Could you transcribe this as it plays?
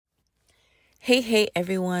Hey,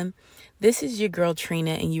 everyone. This is your girl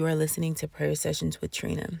Trina, and you are listening to Prayer Sessions with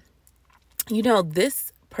Trina.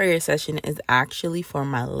 This prayer session is actually for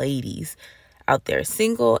my ladies out there,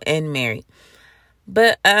 single and married.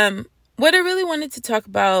 But what I really wanted to talk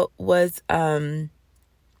about was my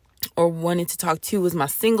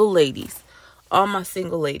single ladies, all my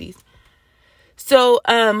single ladies. So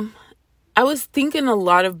I was thinking a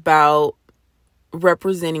lot about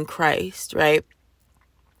representing Christ, right?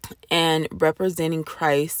 And representing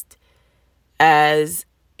Christ as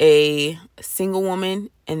a single woman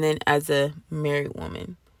and then as a married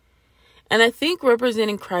woman. And I think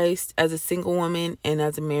representing Christ as a single woman and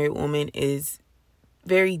as a married woman is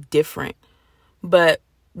very different. But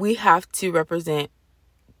we have to represent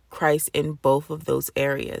Christ in both of those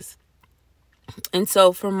areas. And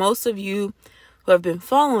so for most of you who have been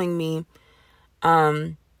following me,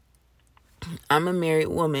 I'm a married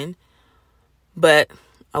woman, but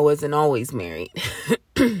I wasn't always married,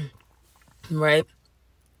 right?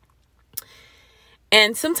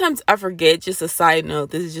 And sometimes I forget, just a side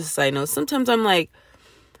note, this is just a side note. Sometimes I'm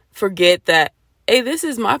forget that, hey, this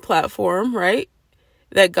is my platform, right?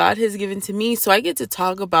 That God has given to me. So I get to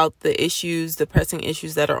talk about the pressing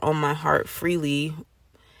issues that are on my heart freely.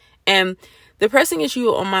 And the pressing issue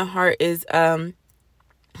on my heart is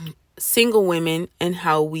single women and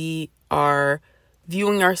how we are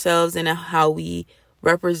viewing ourselves and how we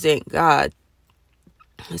represent God.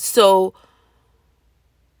 So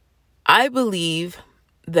I believe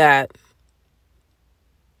that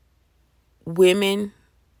women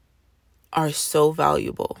are so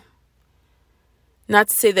valuable. Not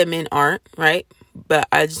to say that men aren't, right? But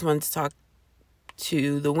I just wanted to talk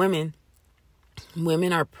to the women.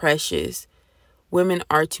 Women are precious. Women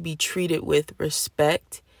are to be treated with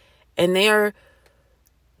respect, and they are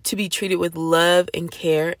to be treated with love and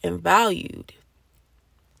care and valued.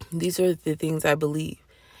 These are the things I believe.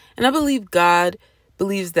 And I believe God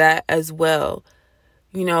believes that as well.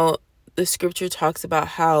 The scripture talks about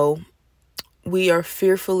how we are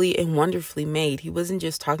fearfully and wonderfully made. He wasn't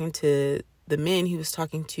just talking to the men, he was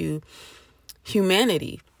talking to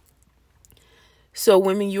humanity. So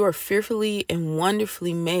women, you are fearfully and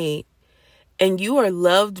wonderfully made, and you are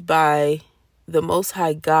loved by the Most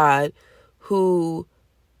High God, who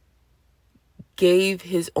gave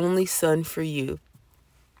his only son for you.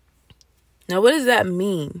 Now, what does that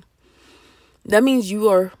mean? That means you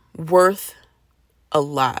are worth a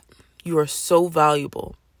lot. You are so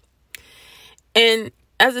valuable. And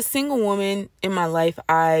as a single woman in my life,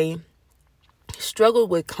 I struggled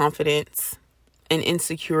with confidence and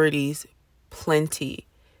insecurities plenty,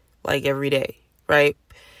 every day, right?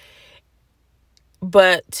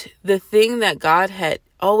 But the thing that God had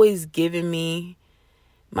always given me,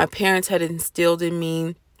 my parents had instilled in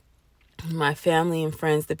me, my family and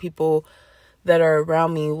friends, the people that are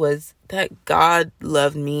around me, was that God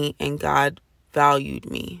loved me and God valued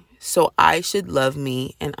me. So I should love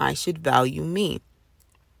me and I should value me.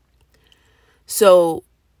 So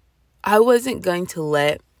I wasn't going to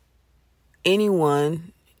let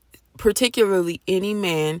anyone, particularly any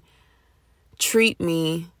man, treat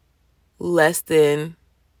me less than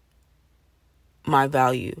my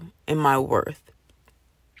value and my worth.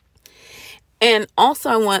 And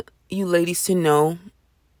also I want you ladies to know,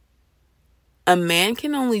 a man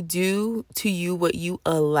can only do to you what you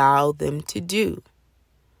allow them to do.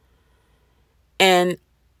 And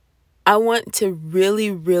I want to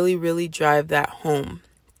really, really, really drive that home.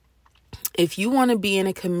 If you want to be in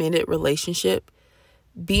a committed relationship,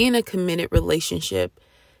 be in a committed relationship.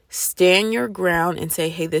 Stand your ground and say,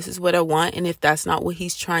 hey, this is what I want. And if that's not what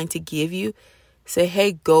he's trying to give you, say,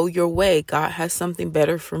 hey, go your way. God has something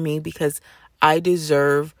better for me, because I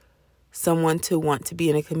deserve someone to want to be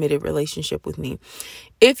in a committed relationship with me.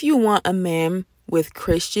 If you want a man with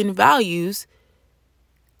Christian values,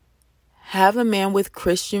 have a man with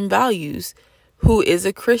Christian values who is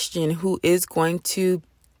a Christian, who is going to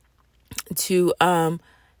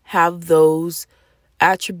have those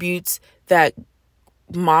attributes that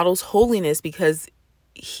models holiness, because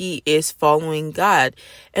he is following God.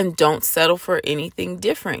 And don't settle for anything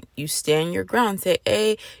different. You stand your ground. Say,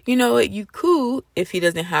 hey, you know what? You cool if he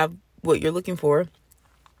doesn't have what you're looking for.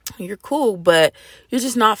 You're cool, but you're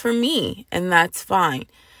just not for me. And that's fine.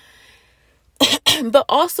 But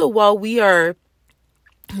also while you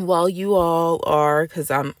all are, because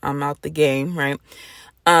I'm out the game, right?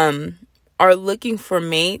 Are looking for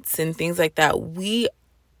mates and things like that, we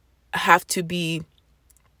have to be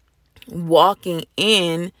walking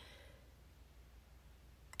in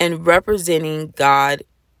and representing God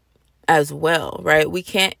as well, right? We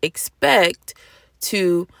can't expect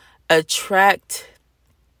to attract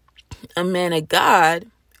a man of God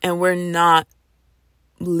and we're not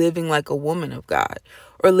living like a woman of God,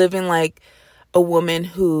 or living like a woman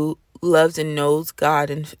who loves and knows God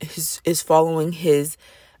and is following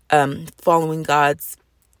following God's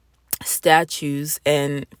statutes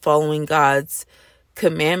and following God's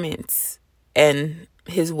commandments and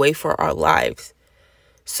his way for our lives.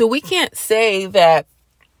 So we can't say that,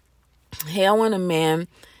 hey, I want a man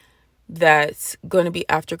that's going to be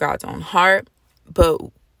after God's own heart, but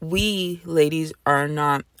we ladies are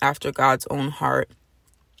not after God's own heart.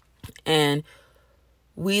 And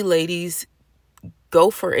we ladies go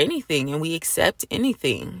for anything and we accept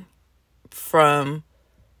anything from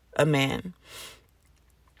a man.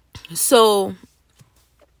 So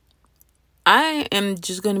I am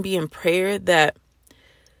just going to be in prayer that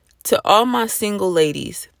to all my single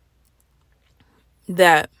ladies,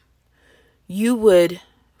 that you would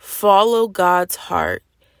follow God's heart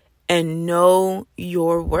and know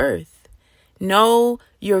your worth. Know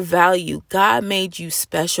your value. God made you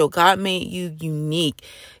special. God made you unique.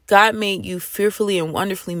 God made you fearfully and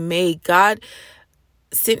wonderfully made. God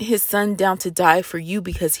sent his son down to die for you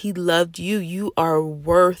because he loved you. You are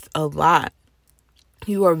worth a lot.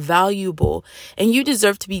 You are valuable and you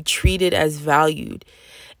deserve to be treated as valued.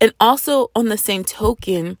 And also on the same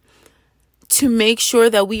token, to make sure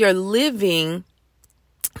that we are living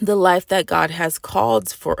the life that God has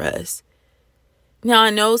called for us. Now, I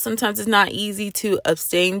know sometimes it's not easy to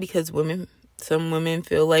abstain because some women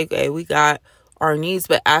feel like, hey, we got our needs,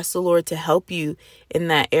 but ask the Lord to help you in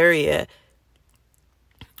that area.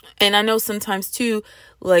 And I know sometimes too,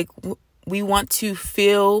 like we want to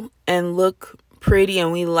feel and look pretty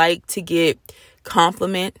and we like to get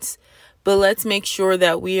compliments, but let's make sure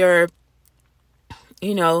that we are,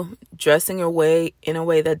 dressing in a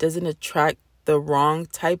way that doesn't attract the wrong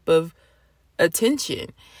type of attention.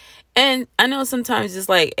 And I know sometimes it's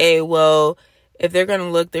like, hey, well, if they're going to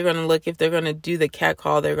look, they're going to look. If they're going to do the cat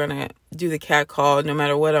call, they're going to do the cat call no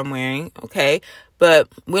matter what I'm wearing. Okay. But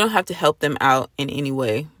we don't have to help them out in any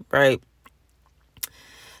way. Right.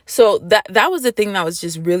 So that was the thing that was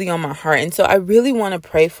just really on my heart. And so I really want to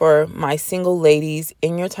pray for my single ladies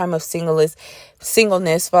in your time of singleness,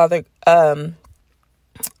 Father.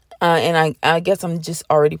 And I guess I'm just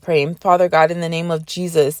already praying. Father God, in the name of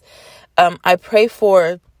Jesus, I pray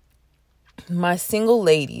for my single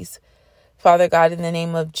ladies, Father God, in the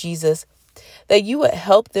name of Jesus, that you would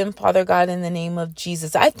help them, Father God, in the name of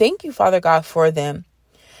Jesus. I thank you, Father God, for them.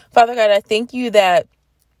 Father God, I thank you that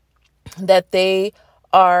they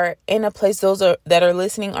are in a place, that are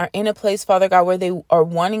listening are in a place, Father God, where they are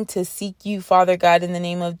wanting to seek you, Father God, in the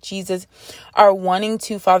name of Jesus, are wanting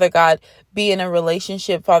to, Father God, be in a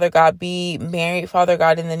relationship, Father God, be married, Father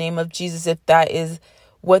God, in the name of Jesus, if that is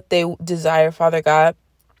what they desire, Father God.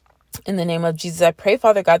 In the name of Jesus, I pray,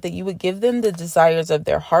 Father God, that you would give them the desires of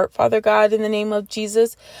their heart, Father God, in the name of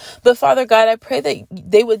Jesus. But Father God, I pray that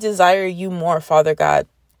they would desire you more, Father God.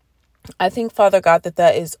 I think, Father God,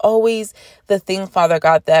 that is always the thing, Father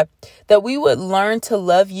God, that we would learn to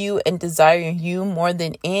love you and desire you more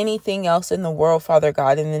than anything else in the world, Father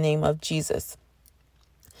God, in the name of Jesus.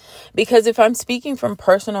 Because if I'm speaking from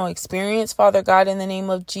personal experience, Father God, in the name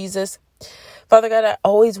of Jesus, Father God, I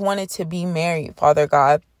always wanted to be married, Father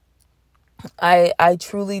God. I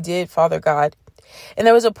truly did, Father God. And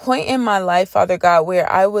there was a point in my life, Father God,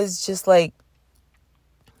 where I was just like,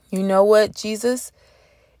 you know what, Jesus?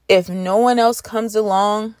 If no one else comes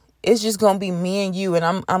along, it's just going to be me and you.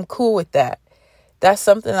 And I'm cool with that. That's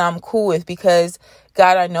something that I'm cool with because,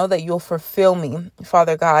 God, I know that you'll fulfill me,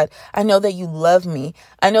 Father God. I know that you love me.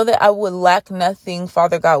 I know that I would lack nothing,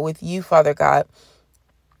 Father God, with you, Father God.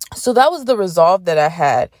 So that was the resolve that I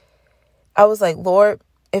had. I was like, Lord,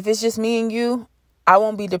 if it's just me and you, I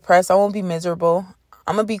won't be depressed. I won't be miserable.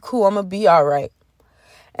 I'm going to be cool. I'm going to be all right.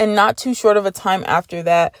 And not too short of a time after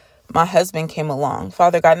that, my husband came along,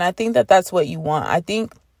 Father God. And I think that that's what you want. I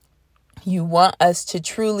think you want us to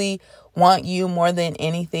truly want you more than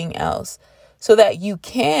anything else so that you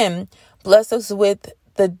can bless us with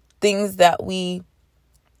the things that we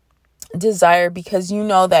desire, because you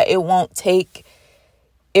know that it won't take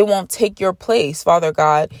your place, Father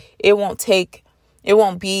God. It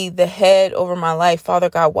won't be the head over my life, Father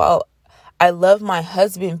God. While I love my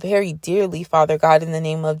husband very dearly, Father God, in the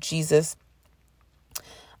name of Jesus,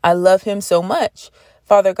 I love him so much,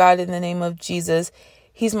 Father God, in the name of Jesus.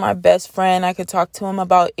 He's my best friend. I could talk to him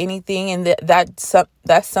about anything. And that's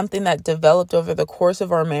something that developed over the course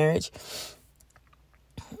of our marriage.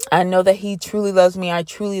 I know that he truly loves me. I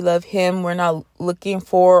truly love him. We're not looking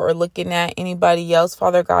for or looking at anybody else,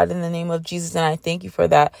 Father God, in the name of Jesus. And I thank you for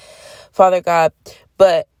that, Father God.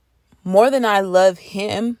 But more than I love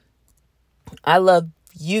him, I love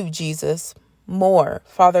you, Jesus, more,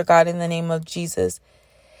 Father God, in the name of Jesus.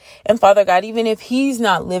 And Father God, even if he's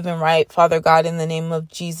not living right, Father God, in the name of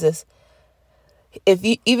Jesus,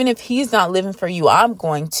 even if he's not living for you, I'm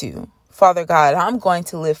going to. Father God, I'm going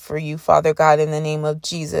to live for you, Father God, in the name of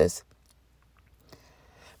Jesus.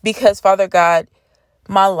 Because, Father God,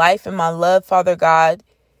 my life and my love, Father God,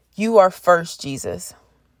 you are first, Jesus.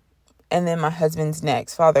 And then my husband's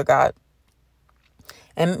next, Father God.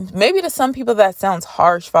 And maybe to some people that sounds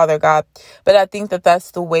harsh, Father God, but I think that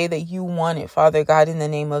that's the way that you want it, Father God, in the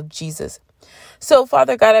name of Jesus. So,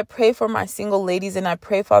 Father God, I pray for my single ladies, and I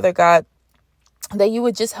pray, Father God, that you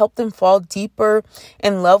would just help them fall deeper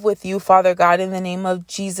in love with you, Father God, in the name of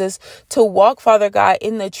Jesus, to walk, Father God,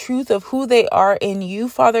 in the truth of who they are in you,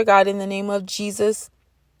 Father God, in the name of Jesus,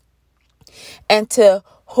 and to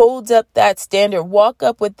hold up that standard, walk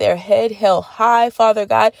up with their head held high, Father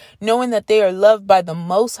God, knowing that they are loved by the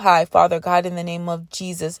Most High, Father God, in the name of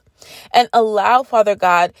Jesus. And allow, Father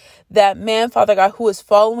God, that man, Father God, who is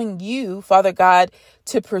following you, Father God,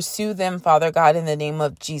 to pursue them, Father God, in the name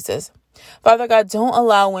of Jesus. Father God, don't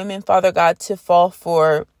allow women, Father God, to fall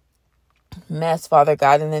for mess, Father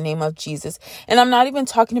God, in the name of Jesus. And I'm not even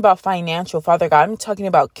talking about financial, Father God. I'm talking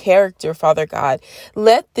about character, Father God.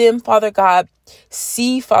 Let them, Father God,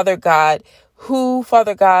 see, Father God, who,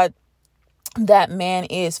 Father God, that man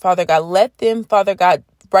is, Father God. Let them, Father God,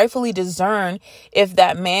 rightfully discern if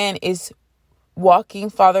that man is walking,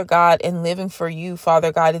 Father God, and living for you,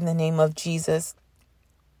 Father God, in the name of Jesus.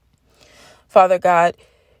 Father God,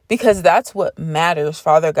 because that's what matters,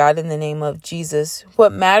 Father God, in the name of Jesus.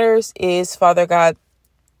 What matters is, Father God,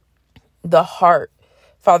 the heart,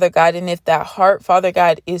 Father God. And if that heart, Father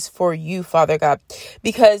God, is for you, Father God.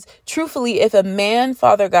 Because truthfully, if a man,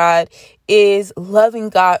 Father God, is loving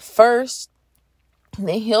God first,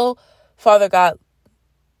 then he'll, Father God,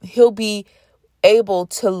 he'll be able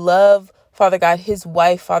to love, Father God, his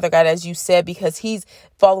wife, Father God, as you said, because he's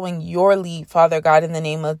following your lead, Father God, in the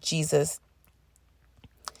name of Jesus.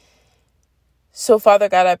 So, Father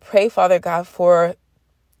God, I pray, Father God, for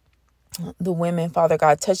the women, Father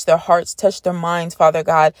God. Touch their hearts, touch their minds, Father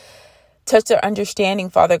God. Touch their understanding,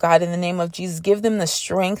 Father God, in the name of Jesus. Give them the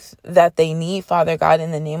strength that they need, Father God,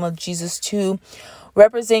 in the name of Jesus, to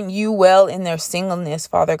represent you well in their singleness,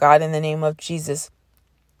 Father God, in the name of Jesus.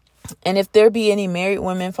 And if there be any married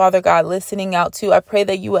women, Father God, listening out too, I pray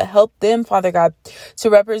that you would help them, Father God, to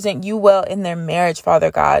represent you well in their marriage, Father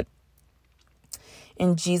God,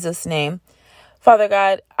 in Jesus' name. Father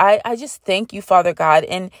God, I just thank you, Father God.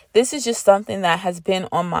 And this is just something that has been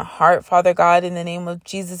on my heart, Father God, in the name of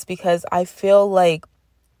Jesus, because I feel like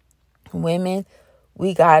women,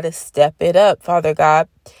 we got to step it up, Father God.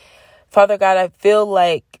 Father God, I feel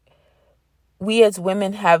like we as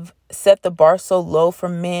women have set the bar so low for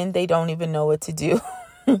men, they don't even know what to do.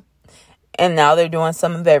 And now they're doing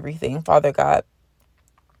some of everything, Father God.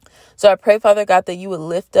 So I pray, Father God, that you would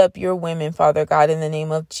lift up your women, Father God, in the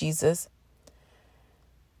name of Jesus.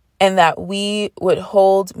 And that we would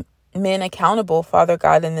hold men accountable, Father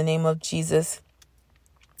God, in the name of Jesus,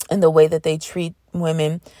 in the way that they treat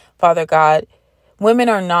women, Father God. Women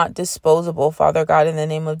are not disposable, Father God, in the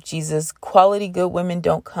name of Jesus. Quality good women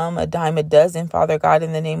don't come a dime a dozen, Father God,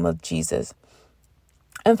 in the name of Jesus.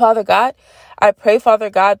 And Father God, I pray,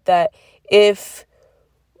 Father God, that if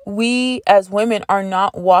we as women are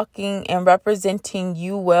not walking and representing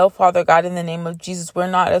you well, Father God, in the name of Jesus, we're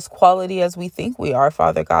not as quality as we think we are,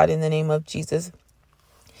 Father God, in the name of Jesus.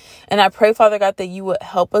 And I pray, Father God, that you would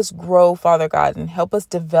help us grow, Father God, and help us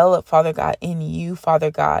develop, Father God, in you, Father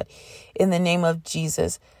God, in the name of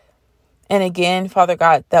Jesus. And again, Father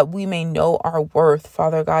God, that we may know our worth,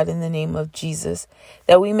 Father God, in the name of Jesus,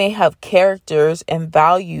 that we may have characters and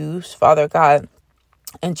values, Father God,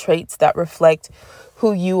 and traits that reflect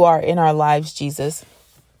who you are in our lives, Jesus.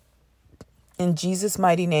 In Jesus'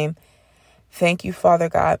 mighty name, thank you, Father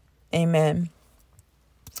God. Amen.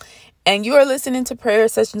 And you are listening to Prayer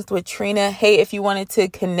Sessions with Trina. Hey, if you wanted to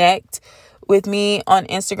connect with me on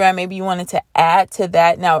Instagram, maybe you wanted to add to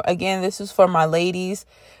that. Now, again, this is for my ladies.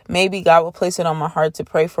 Maybe God will place it on my heart to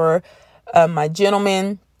pray for my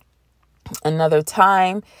gentlemen another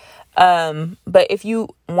time. But if you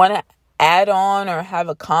want to add on or have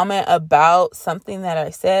a comment about something that I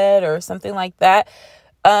said or something like that,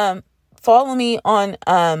 follow me on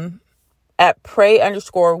at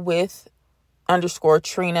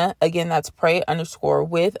pray_with_Trina. Again, that's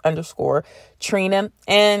pray_with_Trina,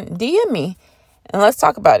 and DM me and let's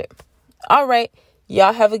talk about it. All right.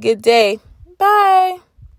 Y'all have a good day. Bye.